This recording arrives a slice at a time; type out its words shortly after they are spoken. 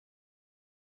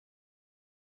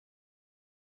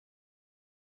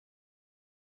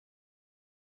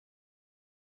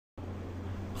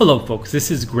Hello folks,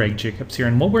 this is Greg Jacobs here,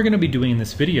 and what we're going to be doing in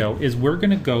this video is we're going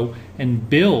to go and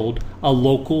build a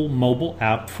local mobile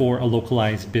app for a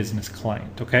localized business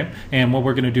client, okay? And what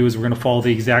we're going to do is we're going to follow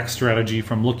the exact strategy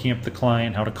from looking up the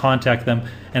client, how to contact them,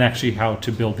 and actually how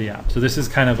to build the app. So this is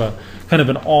kind of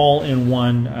an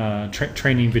all-in-one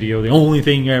training video, the only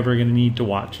thing you're ever going to need to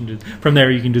watch, and just, from there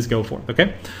you can just go forth,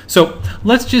 okay? So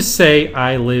let's just say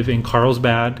I live in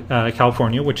Carlsbad,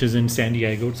 California, which is in San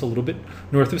Diego. It's a little bit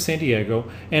north of San Diego,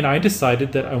 and I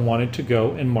decided that I wanted to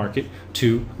go and market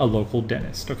to a local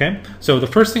dentist, okay? So the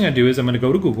first thing I do is I'm going to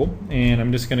go to Google, and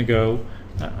I'm just going to go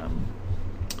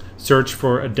search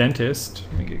for a dentist.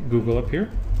 Let me get Google up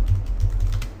here.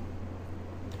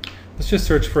 Let's just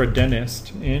search for a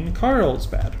dentist in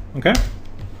Carlsbad, okay?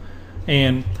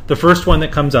 And the first one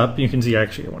that comes up, you can see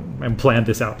actually I planned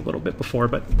this out a little bit before,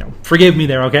 but you know, forgive me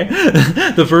there, okay?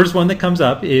 The first one that comes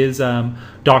up is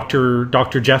Dr.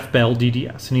 Jeff Bell,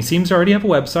 DDS, and he seems to already have a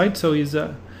website, so he's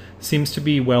seems to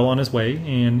be well on his way,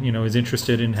 and you know, is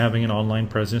interested in having an online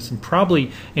presence and probably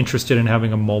interested in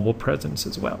having a mobile presence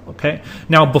as well, okay?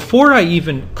 Now, before I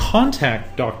even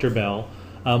contact Dr. Bell,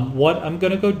 what I'm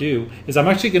going to go do is I'm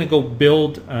actually going to go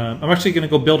build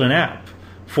an app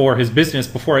for his business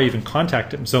before I even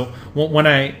contact him. So when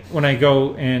I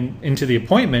go into the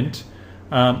appointment,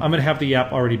 I'm going to have the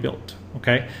app already built.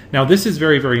 Okay. Now this is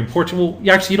very, very important. Well,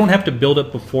 you don't have to build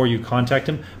it before you contact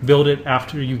him. Build it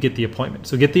after you get the appointment.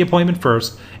 So get the appointment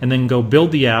first, and then go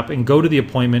build the app and go to the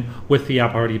appointment with the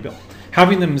app already built.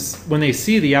 Having them, when they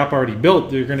see the app already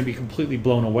built, they're going to be completely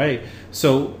blown away.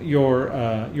 So your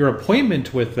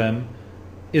appointment with them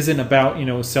isn't about, you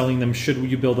know, selling them should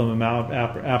you build them an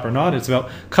app or not. It's about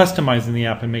customizing the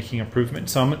app and making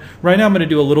improvements. So right now I'm going to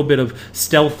do a little bit of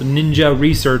stealth ninja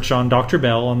research on Dr.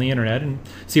 Bell on the internet and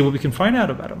see what we can find out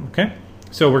about him. Okay,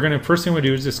 so first thing we'll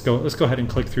do is let's go ahead and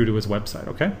click through to his website.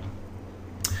 Okay,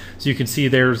 so you can see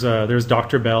there's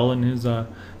Dr. Bell and his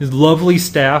lovely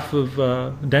staff of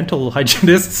dental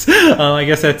hygienists. I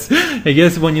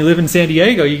guess when you live in San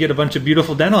Diego, you get a bunch of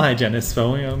beautiful dental hygienists.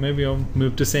 So you know, maybe I'll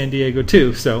move to San Diego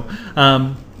too. So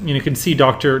you can see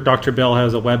Dr. Bell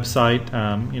has a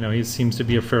website. You know, he seems to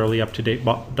be a fairly up-to-date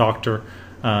doctor.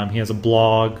 He has a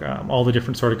blog, all the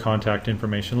different sort of contact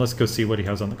information. Let's go see what he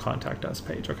has on the Contact Us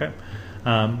page. Okay.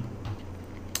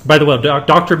 By the way,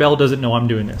 Dr. Bell doesn't know I'm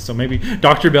doing this, so maybe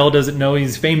Dr. Bell doesn't know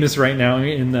he's famous right now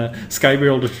in the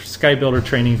SkyBuilder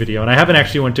training video, and I haven't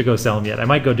actually went to go sell him yet. I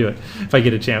might go do it if I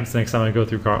get a chance next time I go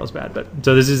through Carlsbad. But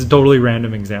so this is a totally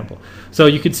random example. So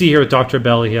you can see here with Dr.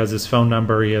 Bell, he has his phone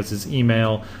number, he has his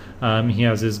email, he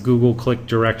has his Google click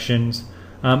directions.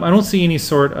 I don't see any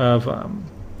sort of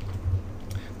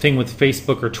thing with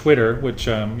Facebook or Twitter, which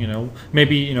you know,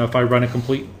 maybe, you know, if I run a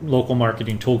complete local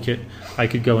marketing toolkit, I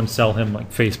could go and sell him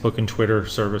like Facebook and Twitter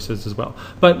services as well.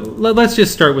 But let's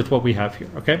just start with what we have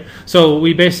here. Okay, so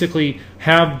we basically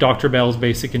have Dr. Bell's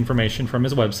basic information from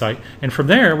his website, and from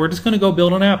there we're just going to go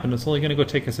build an app, and it's only going to go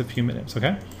take us a few minutes.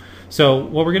 Okay, so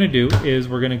what we're going to do is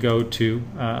we're going to go to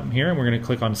here, and we're going to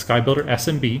click on SkyBuilder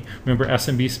SMB. Remember,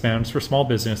 SMB stands for small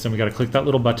business, and we got to click that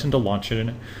little button to launch it, and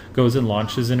it goes and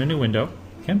launches in a new window.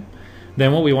 Okay.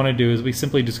 Then what we want to do is we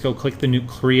simply just go click the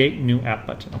Create New App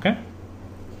button. Okay.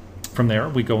 From there,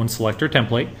 we go and select our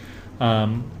template.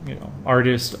 You know,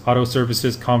 artists, auto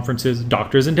services, conferences,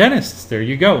 doctors, and dentists. There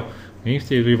you go. You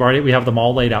see, we have them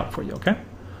all laid out for you. Okay.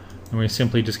 And we're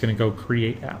simply just going to go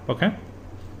Create App. Okay.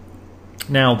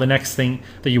 Now the next thing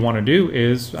that you want to do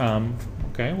is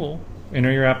okay, well,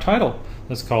 enter your app title.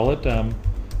 Let's call it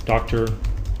Dr.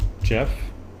 Jeff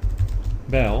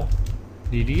Bell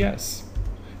DDS.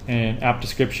 And app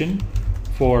description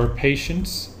for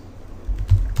patients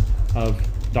of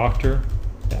Dr.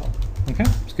 Bell. Okay,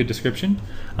 it's a good description.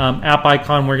 App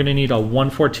icon, we're going to need a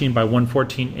 114 by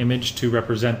 114 image to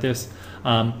represent this.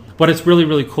 What is really,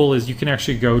 really cool is you can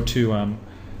actually go to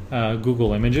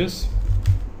Google Images,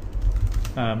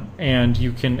 and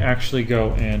you can actually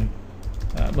go and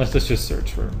let's just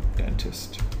search for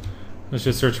dentist. Let's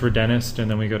just search for dentist, and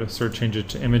then we go to search, change it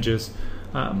to images.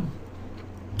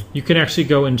 You can actually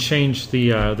go and change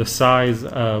the size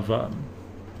of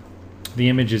the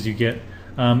images you get.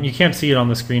 You can't see it on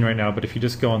the screen right now, but if you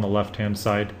just go on the left-hand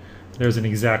side, there's an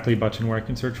exactly button where I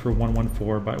can search for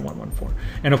 114 by 114.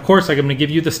 And of course, I'm going to give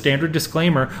you the standard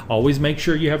disclaimer. Always make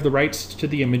sure you have the rights to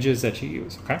the images that you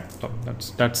use. Okay, so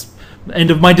that's the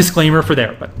end of my disclaimer for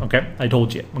there. But okay, I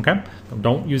told you. Okay, so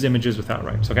don't use images without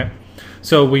rights. Okay,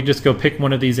 so we just go pick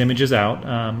one of these images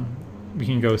out. We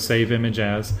can go save image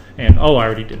as, and oh, I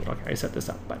already did it. Okay, I set this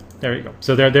up, but there you go.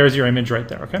 So there's your image right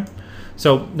there. Okay,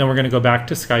 so then we're going to go back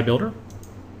to SkyBuilder.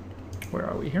 Where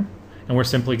are we here? And we're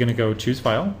simply going to go choose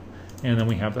file, and then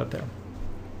we have that there.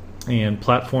 and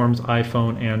platforms,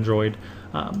 iPhone, Android.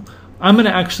 I'm going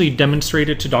to actually demonstrate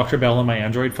it to Dr. Bell on my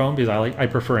Android phone because I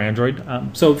prefer Android.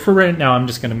 So for right now, I'm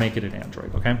just going to make it an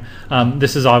Android. Okay.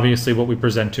 This is obviously what we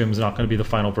present to him is not going to be the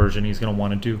final version. He's going to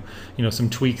want to do some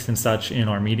tweaks and such in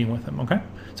our meeting with him. Okay.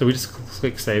 So we just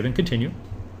click save and continue.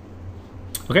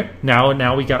 Okay.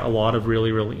 Now we got a lot of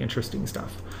really interesting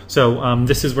stuff. So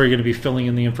this is where you're going to be filling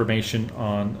in the information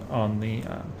on the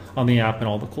app and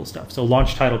all the cool stuff. So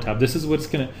launch title tab. This is what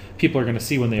people are going to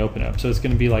see when they open it up. So it's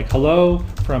going to be like hello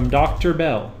from Dr.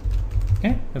 Bell.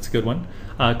 Okay, that's a good one.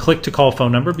 Click to call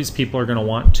phone number because people are going to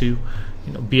want to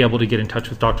be able to get in touch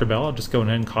with Dr. Bell. I'll just go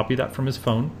ahead and copy that from his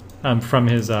phone, from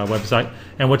his website.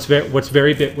 And what's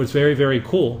very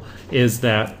cool is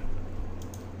that.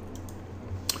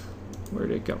 Where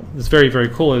did it go? It's very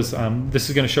cool is this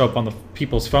is going to show up on the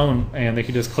people's phone and they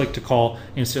can just click to call,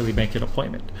 instantly make an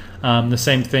appointment. The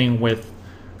same thing with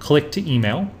click to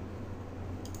email.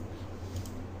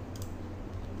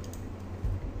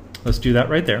 Let's do that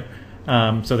right there.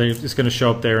 So they're just going to show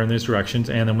up there in these directions,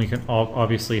 and then we can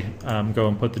obviously go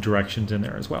and put the directions in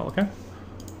there as well, okay?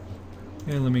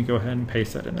 And let me go ahead and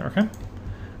paste that in there, okay?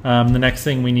 The next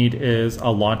thing we need is a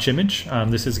launch image.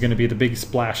 This is going to be the big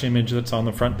splash image that's on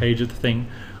the front page of the thing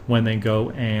when they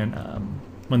go and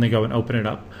open it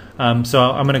up. So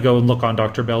I'm going to go and look on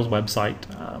Dr. Bell's website.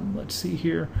 Let's see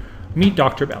here, meet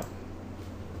Dr. Bell,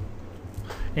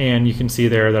 and you can see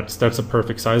there that's a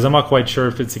perfect size. I'm not quite sure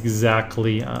if it's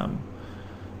exactly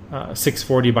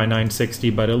 640 by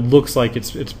 960, but it looks like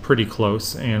it's pretty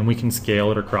close, and we can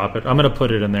scale it or crop it. I'm going to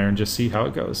put it in there and just see how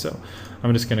it goes. So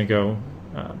I'm just going to go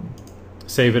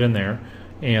save it in there,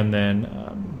 and then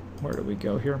where do we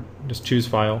go here? Just choose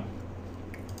file,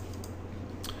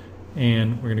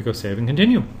 and we're going to go save and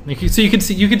continue. You can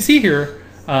see here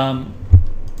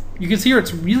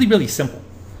it's really simple.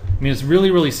 I mean, it's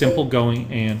really simple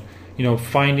going and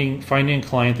finding a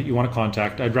client that you want to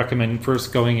contact. I'd recommend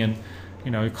first going and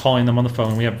calling them on the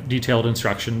phone. We have detailed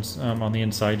instructions on the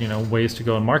inside, ways to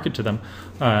go and market to them.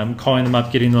 Calling them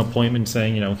up, getting an appointment,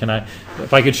 saying,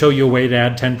 if I could show you a way to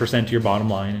add 10% to your bottom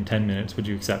line in 10 minutes, would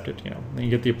you accept it? Then you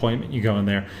get the appointment, you go in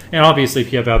there. And obviously,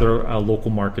 if you have other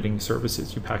local marketing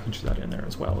services, you package that in there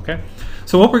as well, okay?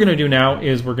 So what we're going to do now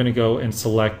is we're going to go and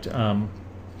select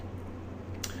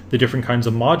the different kinds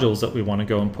of modules that we want to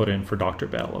go and put in for Dr.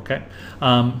 Bell, okay?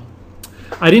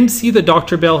 I didn't see that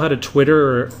Dr. Bell had a Twitter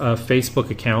or a Facebook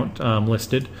account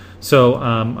listed. So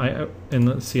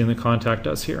let's see in the contact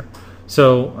us here.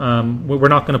 So we're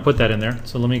not going to put that in there.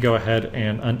 So let me go ahead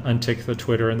and untick the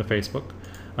Twitter and the Facebook.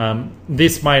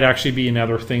 This might actually be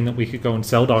another thing that we could go and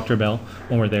sell Dr. Bell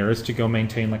when we're there, is to go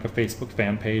maintain like a Facebook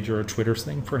fan page or a Twitter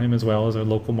thing for him as well as a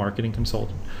local marketing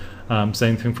consultant.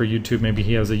 Same thing for YouTube. Maybe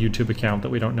he has a YouTube account that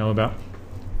we don't know about.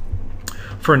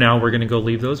 For now, we're going to go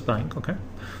leave those blank, okay?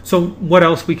 So what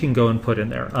else we can go and put in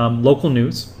there? Local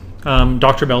news.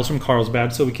 Dr. Bell's from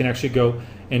Carlsbad, so we can actually go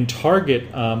and target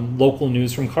local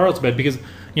news from Carlsbad, because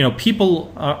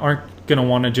people aren't going to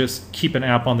want to just keep an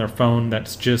app on their phone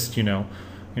that's just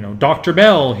Dr.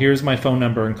 Bell, here's my phone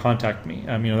number and contact me.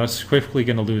 That's quickly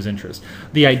going to lose interest.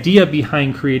 The idea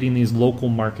behind creating these local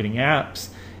marketing apps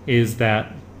is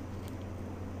that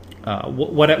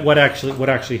what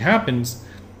actually happens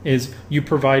is you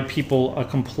provide people a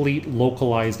complete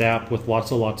localized app with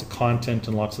lots of content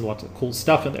and lots of cool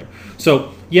stuff in there.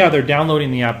 So yeah, they're downloading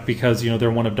the app because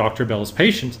they're one of Dr. Bell's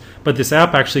patients, but this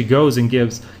app actually goes and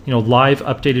gives live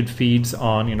updated feeds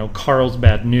on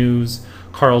Carlsbad news,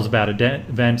 Carlsbad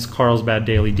events, Carlsbad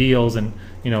daily deals, and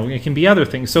it can be other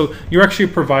things. So you're actually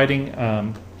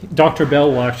providing Dr.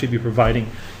 Bell will actually be providing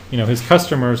his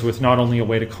customers with not only a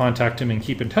way to contact him and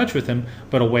keep in touch with him,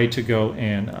 but a way to go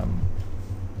and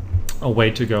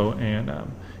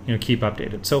keep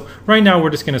updated. So right now we're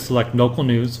just going to select local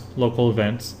news, local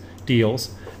events,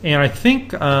 deals, and I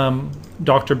think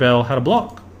Dr. Bell had a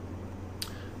blog.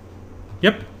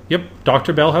 Yep,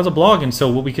 Dr. Bell has a blog, and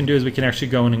so what we can do is we can actually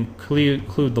go and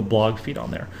include the blog feed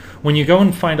on there. When you go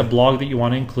and find a blog that you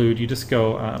want to include, you just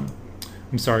go, I'm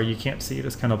sorry, you can't see it,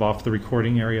 it's kind of off the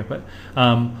recording area, but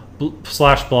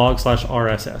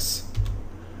 /blog/RSS.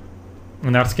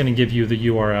 And that's going to give you the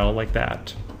URL like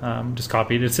that. Just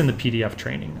copy it. It's in the PDF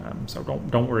training, so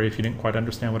don't worry if you didn't quite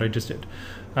understand what I just did.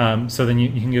 So then you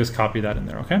can just copy that in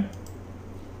there, okay?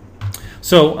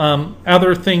 So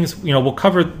other things, we'll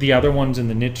cover the other ones in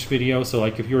the niche video. So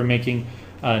like if you were making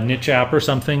a niche app or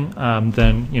something,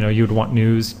 then you would want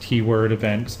news, keyword,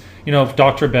 events. If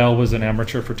Dr. Bell was an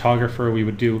amateur photographer, we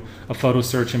would do a photo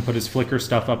search and put his Flickr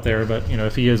stuff up there. But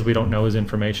if he is, we don't know his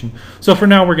information. So for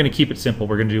now, we're going to keep it simple.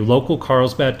 We're going to do local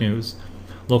Carlsbad news,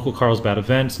 local Carlsbad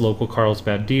events, local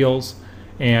Carlsbad deals,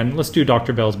 And let's do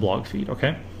Dr. Bell's blog feed,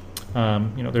 okay?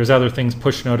 There's other things,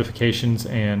 push notifications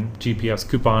and GPS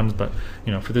coupons, but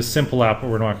for this simple app,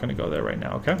 we're not going to go there right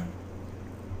now, okay?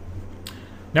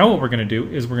 Now what we're going to do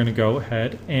is we're going to go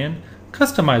ahead and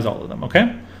customize all of them,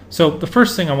 okay? So the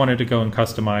first thing I wanted to go and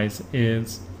customize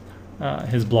is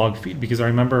his blog feed, because I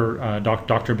remember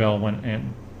Dr. Bell went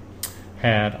and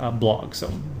had a blog.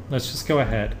 So let's just go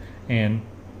ahead and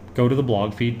go to the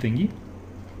blog feed thingy.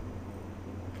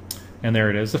 And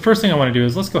there it is. The first thing I want to do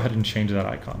is let's go ahead and change that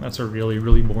icon. That's a really,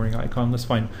 really boring icon. Let's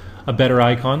find a better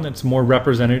icon that's more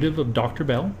representative of Dr.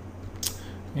 Bell.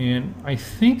 And I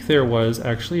think there was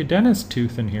actually a dentist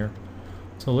tooth in here.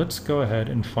 So let's go ahead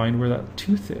and find where that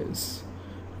tooth is.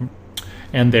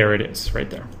 And there it is, right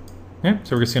there. Okay,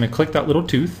 so we're just going to click that little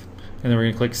tooth, and then we're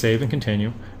going to click Save and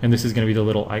Continue. And this is going to be the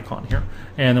little icon here.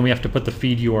 And then we have to put the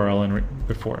feed URL in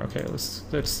before. Okay,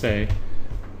 let's say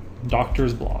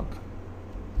Doctor's Blog.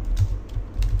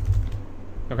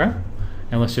 Okay,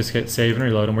 and let's just hit Save and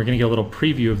Reload, and we're going to get a little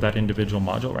preview of that individual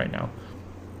module right now.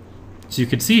 So you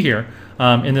can see here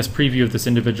in this preview of this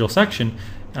individual section,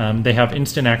 they have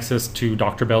instant access to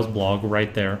Dr. Bell's blog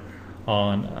right there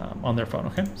on their phone.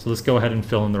 Okay, so let's go ahead and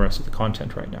fill in the rest of the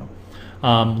content right now.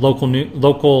 Local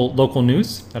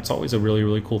news. That's always a really,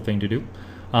 really cool thing to do.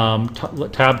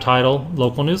 Tab title,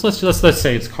 local news. Let's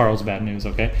say it's Carlsbad news.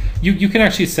 Okay, you can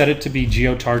actually set it to be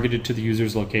geo-targeted to the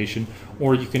user's location,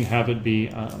 or you can have it be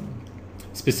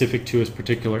specific to his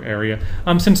particular area.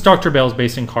 Since Dr. Bell is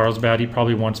based in Carlsbad, he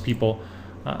probably wants people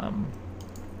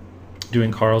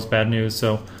doing Carlsbad news.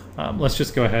 So let's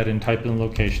just go ahead and type in the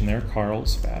location there,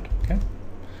 Carlsbad, okay,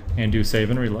 and do Save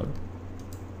and Reload.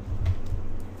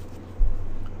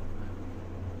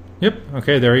 Yep,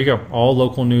 okay, there you go. All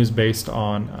local news based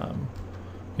on,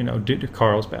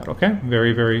 Carlsbad, okay?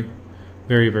 Very, very,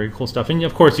 very, very cool stuff. And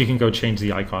of course, you can go change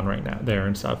the icon right now there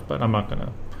and stuff, but I'm not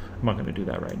gonna do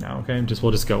that right now, okay?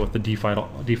 We'll just go with the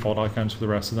default icons for the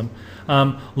rest of them.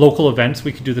 Local events,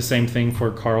 we could do the same thing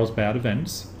for Carlsbad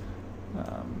events.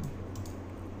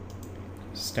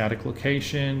 Static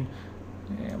location,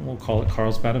 and we'll call it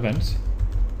Carlsbad events.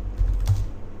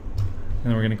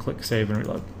 And then we're gonna click Save and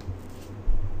Reload.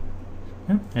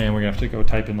 Okay. And we're gonna have to go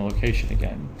type in the location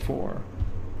again for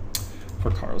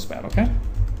Carlsbad, okay?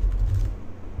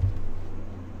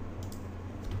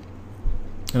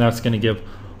 And that's gonna give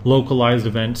localized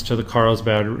events to the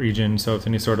Carlsbad region. So if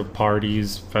any sort of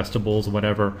parties, festivals,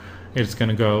 whatever, it's going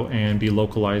to go and be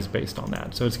localized based on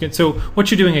that. So it's good. So what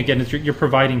you're doing again is you're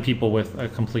providing people with a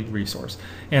complete resource.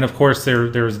 And of course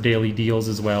there's daily deals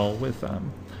as well with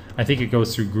I think it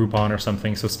goes through Groupon or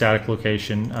something. So static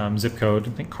location, zip code.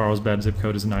 I think Carlsbad zip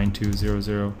code is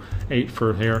 92008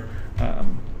 for here.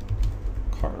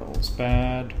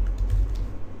 Carlsbad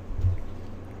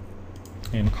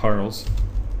and Carlsbad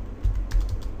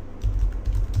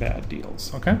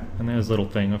deals, okay? And there's a little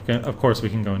thing. Okay, of course we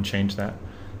can go and change that.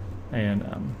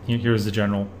 And here's the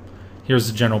general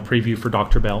preview for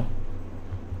Dr. Bell.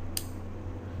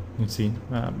 You can see,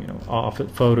 off at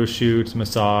photo shoots,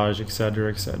 massage, etc.,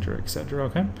 etc., etc.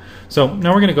 Okay, so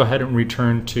now we're going to go ahead and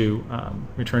return to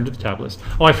the tab list.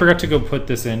 Oh, I forgot to go put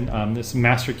this in this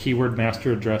master keyword,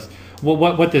 master address. Well,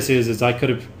 what this is I could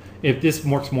have. If this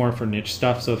works more for niche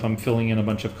stuff, so if I'm filling in a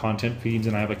bunch of content feeds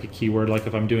and I have like a keyword, like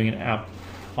if I'm doing an app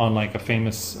on like a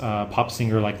famous pop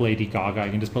singer like Lady Gaga, I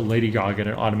can just put Lady Gaga and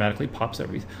it automatically pops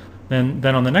everything. Then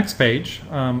on the next page,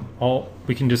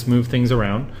 we can just move things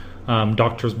around.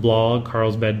 Doctor's blog,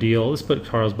 Carlsbad deal. Let's put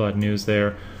Carlsbad news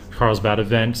there, Carlsbad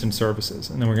events and services,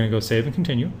 and then we're going to go Save and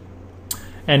Continue.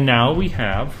 And now we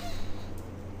have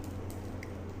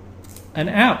an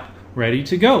app ready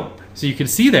to go. So you can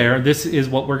see there, this is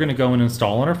what we're going to go and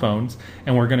install on our phones,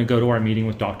 and we're going to go to our meeting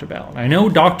with Dr. Bell. And I know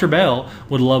Dr. Bell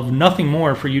would love nothing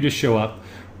more for you to show up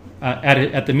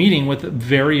at the meeting with a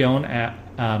very own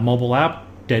mobile app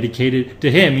dedicated to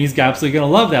him. He's absolutely going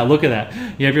to love that. Look at that.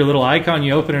 You have your little icon,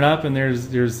 you open it up, and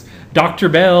there's Dr.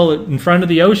 Bell in front of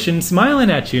the ocean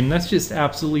smiling at you, and that's just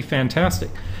absolutely fantastic.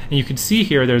 And you can see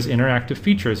here there's interactive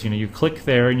features. You click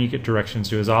there and you get directions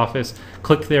to his office.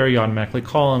 Click there, you automatically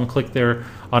call him. Click there,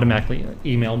 automatically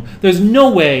email him. There's no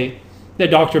way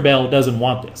that Dr. Bell doesn't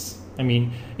want this. I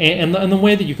mean, and the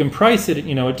way that you can price it,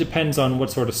 it depends on what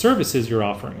sort of services you're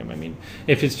offering him. I mean,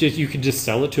 if it's just, you can just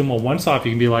sell it to him once off.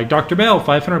 You can be like, Dr. Bell,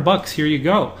 $500, here you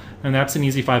go. And that's an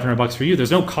easy $500 for you. There's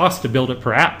no cost to build it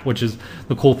per app, which is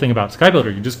the cool thing about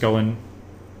SkyBuilder. You just go in,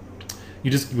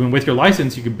 with your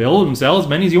license, you can build and sell as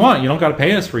many as you want. You don't got to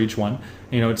pay us for each one.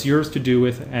 It's yours to do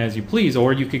with as you please.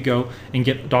 Or you could go and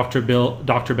get Dr.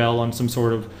 Bell on some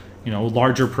sort of,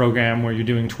 larger program where you're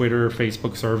doing Twitter or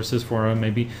Facebook services for him.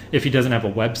 Maybe if he doesn't have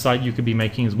a website, you could be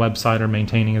making his website or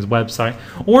maintaining his website,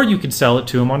 or you could sell it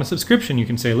to him on a subscription. You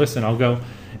can say, listen, I'll go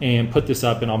and put this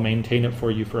up and I'll maintain it for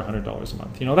you for $100 a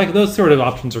month. Like those sort of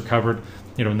options are covered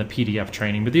in the PDF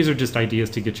training, but these are just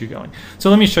ideas to get you going. So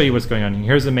let me show you what's going on.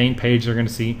 Here's the main page. They're going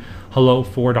to see hello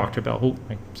for Dr. Bell. Oh,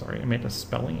 sorry, I made a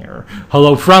spelling error.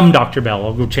 Hello from Dr. Bell.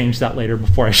 I'll go change that later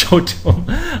before I show it to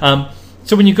him.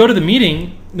 So when you go to the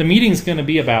meeting's going to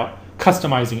be about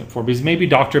customizing it for, because maybe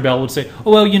Dr. Bell would say,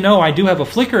 oh, well, I do have a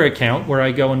Flickr account where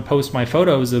I go and post my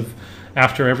photos of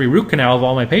after every root canal of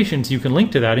all my patients. You can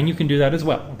link to that, and you can do that as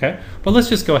well, okay? But let's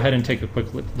just go ahead and take a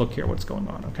quick look here what's going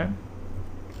on, okay?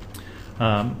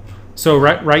 So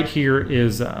right here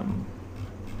is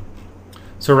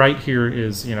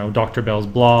Dr. Bell's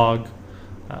blog.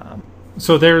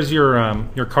 So there's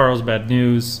your Carlsbad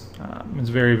news. It's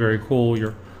very, very cool.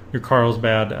 Your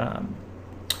Carlsbad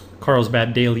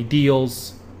daily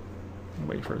deals.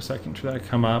 Wait for a second for that to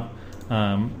come up.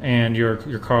 And your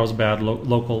Carlsbad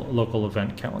local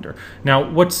event calendar. Now,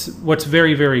 what's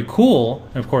very, very cool,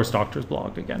 and of course, doctor's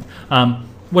blog again.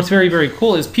 What's very, very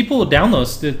cool is people will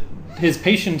download his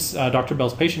patients. Dr.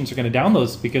 Bell's patients are going to download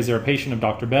this because they're a patient of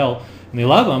Dr. Bell and they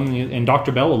love him. And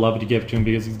Dr. Bell will love to give it to him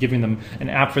because he's giving them an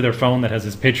app for their phone that has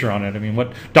his picture on it. I mean,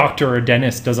 what doctor or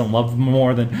dentist doesn't love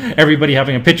more than everybody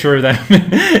having a picture of them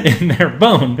in their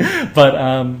phone?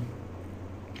 But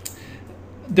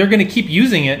they're going to keep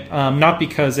using it, not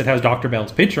because it has Dr.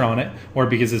 Bell's picture on it or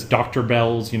because it's Dr.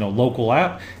 Bell's local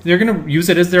app. They're going to use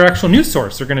it as their actual news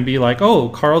source. They're going to be like, oh,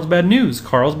 Carlsbad news,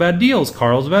 Carlsbad deals,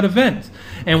 Carlsbad events.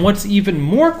 And what's even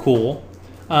more cool,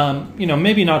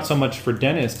 maybe not so much for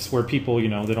dentists where people,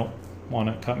 they don't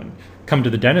want to come to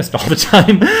the dentist all the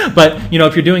time, but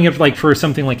if you're doing it like for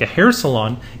something like a hair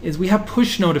salon, is we have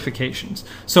push notifications.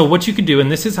 So what you can do, and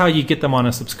this is how you get them on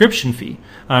a subscription fee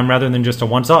rather than just a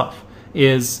once-off,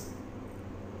 is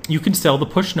you can sell the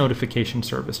push notification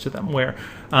service to them where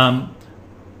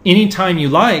anytime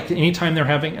they're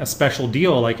having a special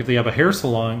deal, like if they have a hair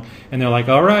salon and they're like,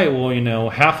 all right, well,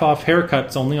 half off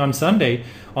haircuts only on Sunday.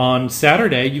 On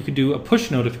Saturday, you could do a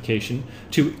push notification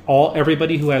to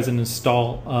everybody who has an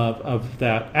install of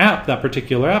that app, that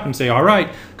particular app, and say, all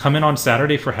right, come in on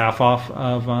Saturday for half off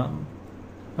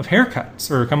of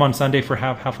haircuts, or come on Sunday for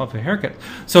half off of haircuts.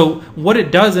 So what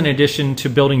it does, in addition to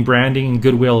building branding and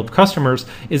goodwill of customers,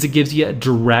 is it gives you a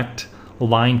direct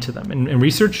line to them. And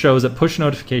research shows that push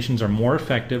notifications are more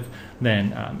effective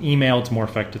than email. It's more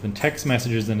effective than text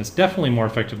messages, and it's definitely more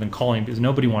effective than calling because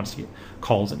nobody wants to get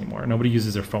calls anymore. Nobody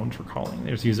uses their phone for calling.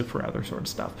 They just use it for other sort of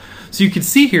stuff. So you can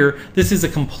see here, this is a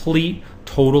complete,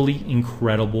 totally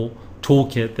incredible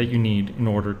toolkit that you need in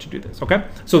order to do this. Okay,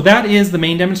 so that is the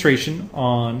main demonstration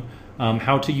on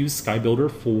how to use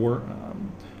SkyBuilder for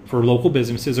local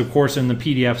businesses. Of course, in the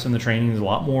PDFs and the training, there's a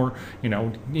lot more,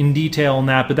 in detail on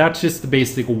that, but that's just the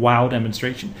basic wow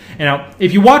demonstration. And now,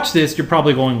 if you watch this, you're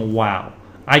probably going, wow,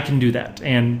 I can do that.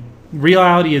 And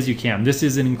reality is you can. This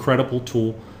is an incredible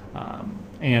tool,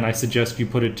 and I suggest you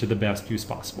put it to the best use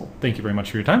possible. Thank you very much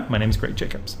for your time. My name is Greg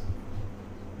Jacobs.